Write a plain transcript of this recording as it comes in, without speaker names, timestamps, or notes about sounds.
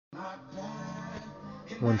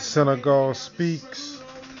When Senegal speaks,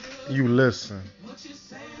 you listen.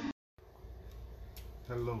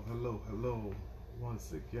 Hello, hello, hello.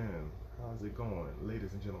 Once again, how's it going,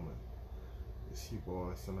 ladies and gentlemen? It's your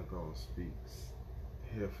boy Senegal Speaks,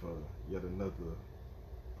 here for yet another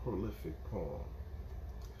prolific poem.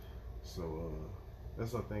 So,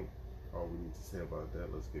 that's I think all we need to say about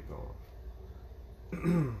that. Let's get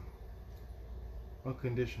going.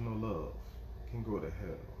 Unconditional love can go to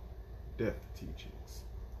hell. Death teachings.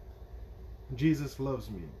 Jesus loves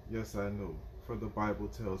me, yes I know, for the Bible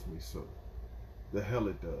tells me so. The hell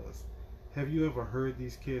it does. Have you ever heard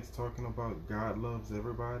these kids talking about God loves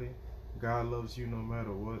everybody? God loves you no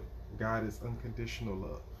matter what. God is unconditional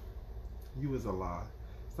love. You is a lie.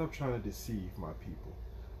 Stop trying to deceive my people.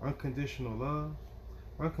 Unconditional love?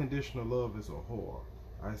 Unconditional love is a whore.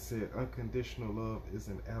 I said unconditional love is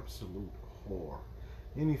an absolute whore.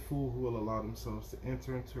 Any fool who will allow themselves to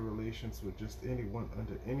enter into relations with just anyone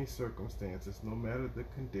under any circumstances, no matter the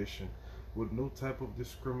condition, with no type of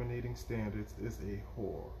discriminating standards, is a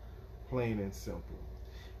whore. Plain and simple.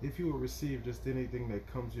 If you will receive just anything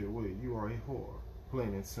that comes your way, you are a whore.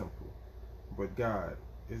 Plain and simple. But God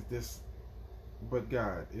is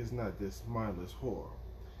not this mindless whore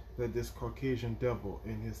that this Caucasian devil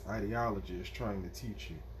in his ideology is trying to teach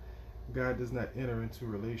you. God does not enter into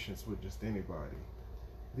relations with just anybody.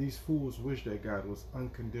 These fools wish that God was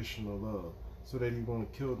unconditional love, so that he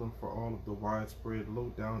won't kill them for all of the widespread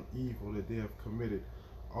low-down evil that they have committed,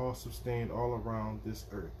 all sustained all around this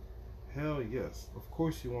earth. Hell yes, of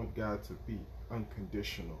course you want God to be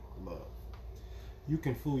unconditional love. You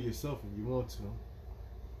can fool yourself if you want to.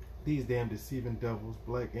 These damn deceiving devils,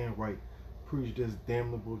 black and white, preach this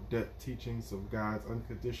damnable death teachings of God's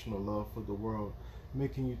unconditional love for the world,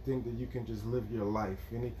 making you think that you can just live your life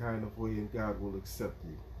any kind of way and God will accept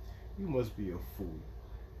you. You must be a fool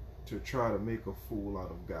to try to make a fool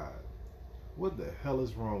out of God. What the hell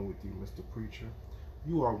is wrong with you, Mr. Preacher?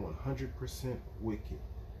 You are 100% wicked.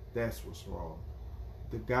 That's what's wrong.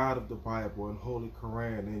 The God of the Bible and Holy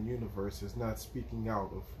Quran and universe is not speaking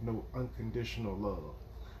out of no unconditional love.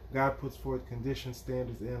 God puts forth conditions,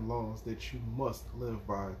 standards, and laws that you must live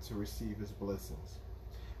by to receive his blessings.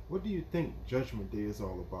 What do you think Judgment Day is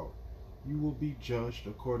all about? You will be judged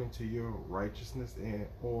according to your righteousness and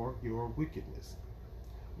or your wickedness.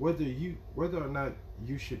 Whether or not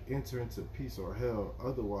you should enter into peace or hell,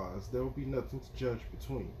 otherwise there will be nothing to judge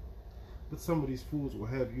between. But some of these fools will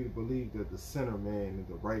have you to believe that the sinner man and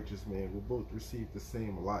the righteous man will both receive the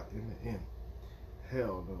same lot in the end.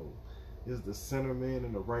 Hell no. Is the sinner man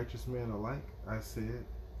and the righteous man alike? I said.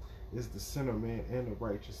 Is the sinner man and the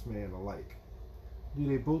righteous man alike? Do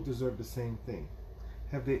they both deserve the same thing?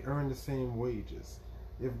 Have they earned the same wages?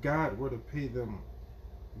 If God were to pay them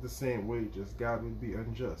the same wages, God would be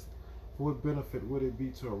unjust. For what benefit would it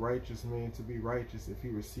be to a righteous man to be righteous if he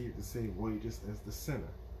received the same wages as the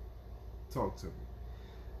sinner? Talk to me.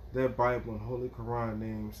 That Bible and Holy Quran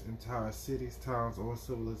names entire cities, towns, or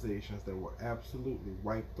civilizations that were absolutely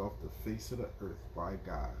wiped off the face of the earth by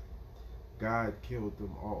God. God killed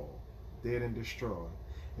them all, dead and destroyed.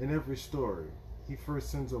 In every story, he first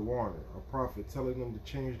sends a warner, a prophet, telling them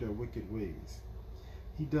to change their wicked ways.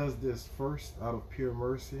 He does this first out of pure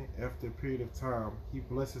mercy. After a period of time, he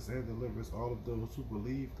blesses and delivers all of those who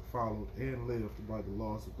believed, followed, and lived by the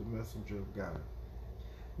laws of the messenger of God.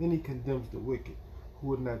 Then he condemns the wicked, who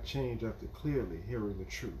would not change after clearly hearing the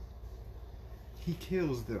truth. He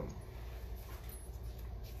kills them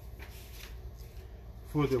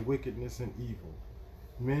for their wickedness and evil,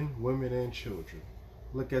 men, women, and children.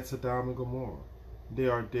 Look at Sodom and Gomorrah. They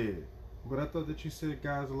are dead. But I thought that you said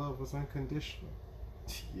God's love was unconditional.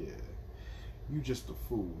 Yeah, you just a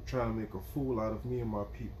fool, trying to make a fool out of me and my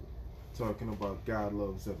people, talking about God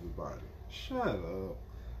loves everybody. Shut up.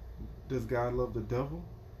 Does God love the devil?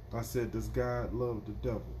 I said, does God love the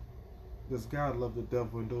devil? Does God love the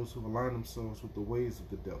devil and those who align themselves with the ways of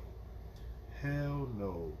the devil? Hell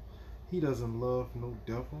no. He doesn't love no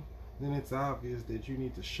devil. Then it's obvious that you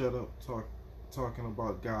need to shut up talking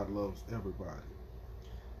about God loves everybody.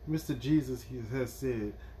 Mr. Jesus has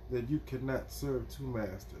said that you cannot serve two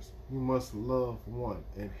masters. You must love one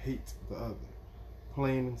and hate the other.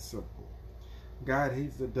 Plain and simple. God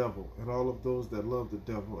hates the devil and all of those that love the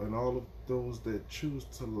devil and all of those that choose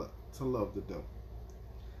to love the devil.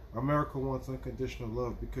 America wants unconditional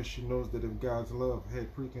love because she knows that if God's love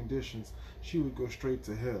had preconditions, she would go straight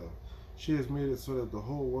to hell. She has made it so that the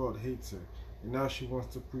whole world hates her, and now she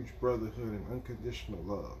wants to preach brotherhood and unconditional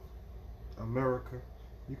love. America,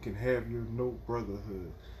 you can have your no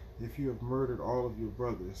brotherhood. If you have murdered all of your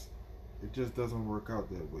brothers, it just doesn't work out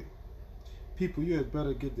that way. People, you had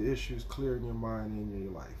better get the issues clear in your mind and in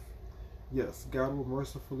your life. Yes, God will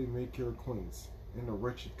mercifully make your acquaintance in a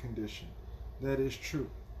wretched condition. That is true.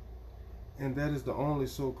 And that is the only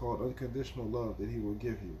so-called unconditional love that he will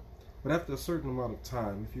give you. But after a certain amount of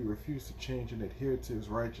time, if you refuse to change and adhere to his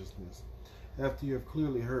righteousness, after you have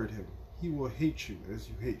clearly heard him, he will hate you as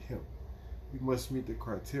you hate him. You must meet the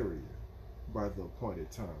criteria by the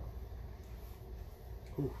appointed time.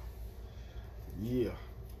 Ooh. Yeah.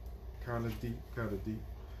 Kind of deep.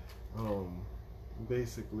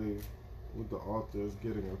 Basically, what the author is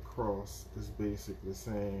getting across is basically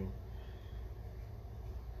saying,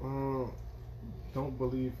 don't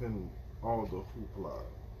believe in all the hoopla.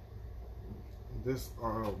 This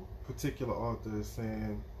particular author is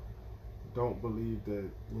saying, don't believe that,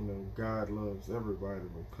 God loves everybody,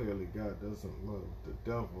 but clearly God doesn't love the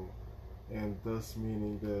devil, and thus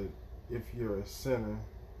meaning that if you're a sinner,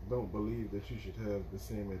 don't believe that you should have the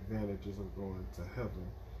same advantages of going to heaven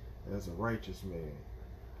as a righteous man.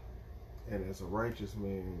 And as a righteous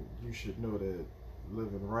man, you should know that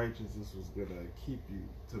living righteousness was going to keep you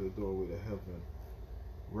to the doorway to heaven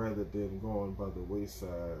rather than going by the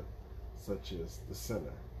wayside such as the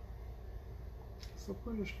sinner. It's a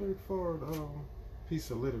pretty straightforward piece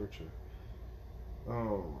of literature.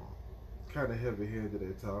 Kind of heavy-handed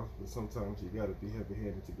at times, but sometimes you got to be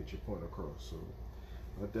heavy-handed to get your point across. So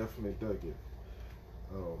I definitely dug it.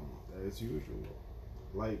 As usual,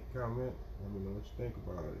 like, comment, let me know what you think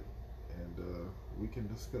about it, and we can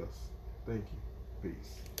discuss. Thank you.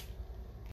 Peace.